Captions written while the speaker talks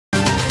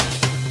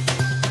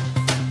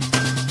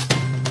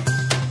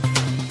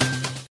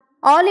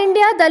All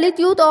India दलित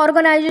youth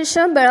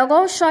organisation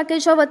Belgaum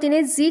शाखेच्या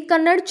वतीने Zee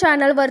Kannada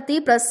चॅनलवरती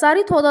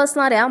प्रसारित होत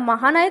असणाऱ्या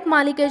महानायक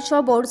मालिकेच्या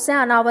बोर्डचे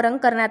अनावरण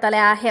करण्यात आले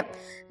आहे।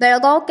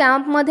 बेळगाव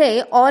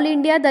कॅम्पमध्ये ऑल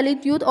इंडिया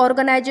दलित यूथ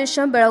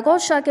ऑर्गनायझेशन बेळगाव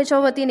शाखेच्या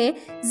वतीने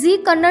झी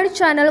कन्नड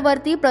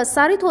चॅनलवरती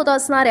प्रसारित होत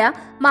असणाऱ्या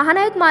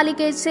महानायक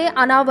मालिकेचे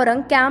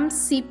अनावरण camp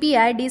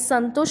CPI D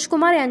Santosh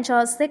Kumar यांच्या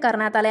हस्ते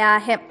करण्यात आले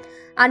आहे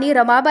आणि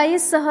रमाबाई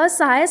सह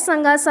सहाय्य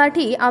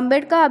संघासाठी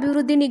आंबेडकर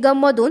अभिवृद्धी निगम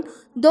मधून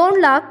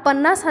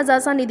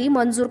 2,50,000चा निधी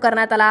मंजूर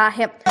करण्यात आला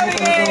आहे।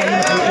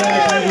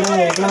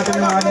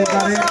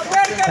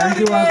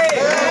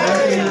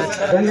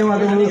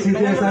 ಧನ್ಯವಾದಗಳು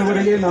ಸಿಪಿಎಸ್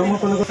ಅವರಿಗೆ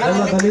ನಾಮಫಲಕ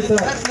ಎಲ್ಲ ದಲಿತ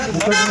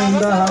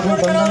ಮುಖಂಡರಿಂದ ಹಾಗೂ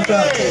ಬಂದಂತ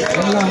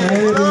ಎಲ್ಲ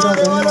ಮಹಿಳೆಯರಿಂದ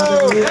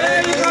ಧನ್ಯವಾದಗಳು ಎಲ್ಲ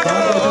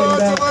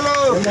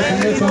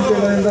ಸಂಘ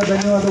ಸಂಸ್ಥೆಗಳಿಂದ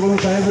ಧನ್ಯವಾದಗಳು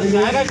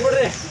ಸಾಹೇಬರಿಗೆ।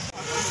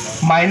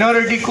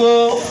 माइनॉरिटी को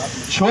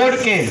छोड़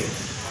के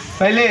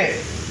पहले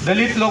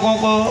दलित लोगों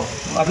को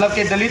मतलब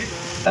कि दलित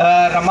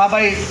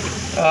रमाबाई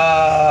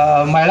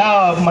महिला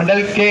मंडल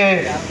के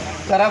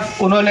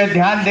तरफ उन्होंने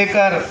ध्यान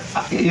देकर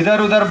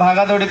इधर उधर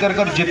भागा दौड़ी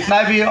कर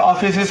जितना भी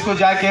ऑफिसेस को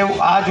जाके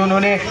आज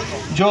उन्होंने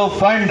जो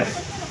फंड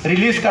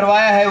रिलीज़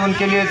करवाया है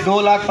उनके लिए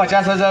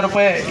 2,50,000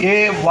 रुपये, ये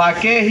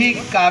वाकई ही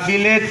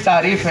काबिले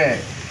तारीफ़ है।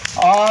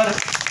 और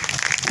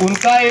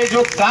उनका ये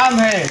जो काम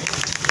है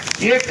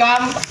ये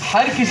काम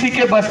हर किसी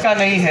के बस का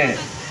नहीं है।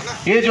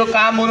 ये जो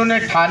काम उन्होंने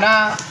ठाना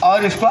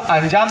और इसको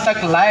अंजाम तक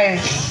लाए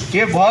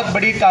ये बहुत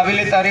बड़ी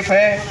काबिले तारीफ़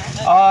है।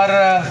 और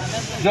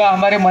जो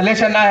हमारे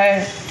मलेश अन्ना है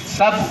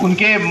सब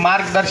उनके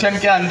मार्गदर्शन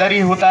के अंदर ही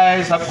होता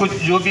है, सब कुछ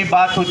जो भी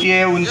बात होती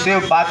है उनसे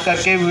बात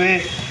करके हुए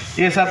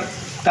ये सब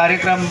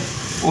कार्यक्रम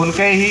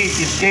उनके ही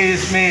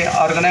इसमें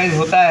ऑर्गेनाइज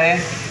होता है।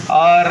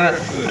 और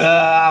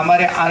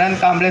हमारे आनंद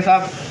कांबळे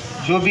साहब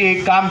जो भी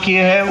एक काम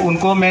किए हैं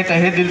उनको मैं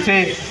तहे दिल से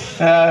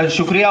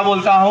शुक्रिया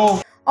बोलता हूँ।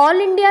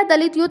 ऑल इंडिया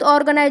दलित यूथ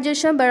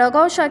ऑर्गनायझेशन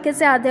बेळगाव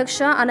शाखेचे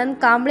अध्यक्ष आनंद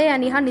कांबळे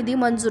यांनी हा निधी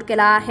मंजूर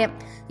केला आहे।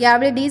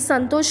 यावेळी डी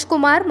संतोष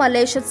कुमार,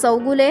 मलेश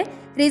चौगुले,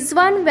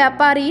 रिजवान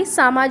व्यापारी,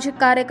 सामाजिक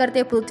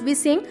कार्यकर्ते पृथ्वी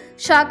सिंग,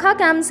 शाखा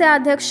कॅम्पचे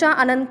अध्यक्ष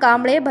आनंद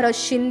कांबळे, भरत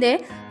शिंदे,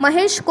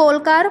 महेश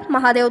कोलकार,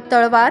 महादेव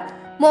तळवार,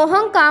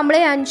 मोहन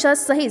कांबळे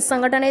यांच्यासहित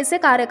संघटनेचे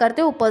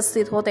कार्यकर्ते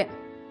उपस्थित होते।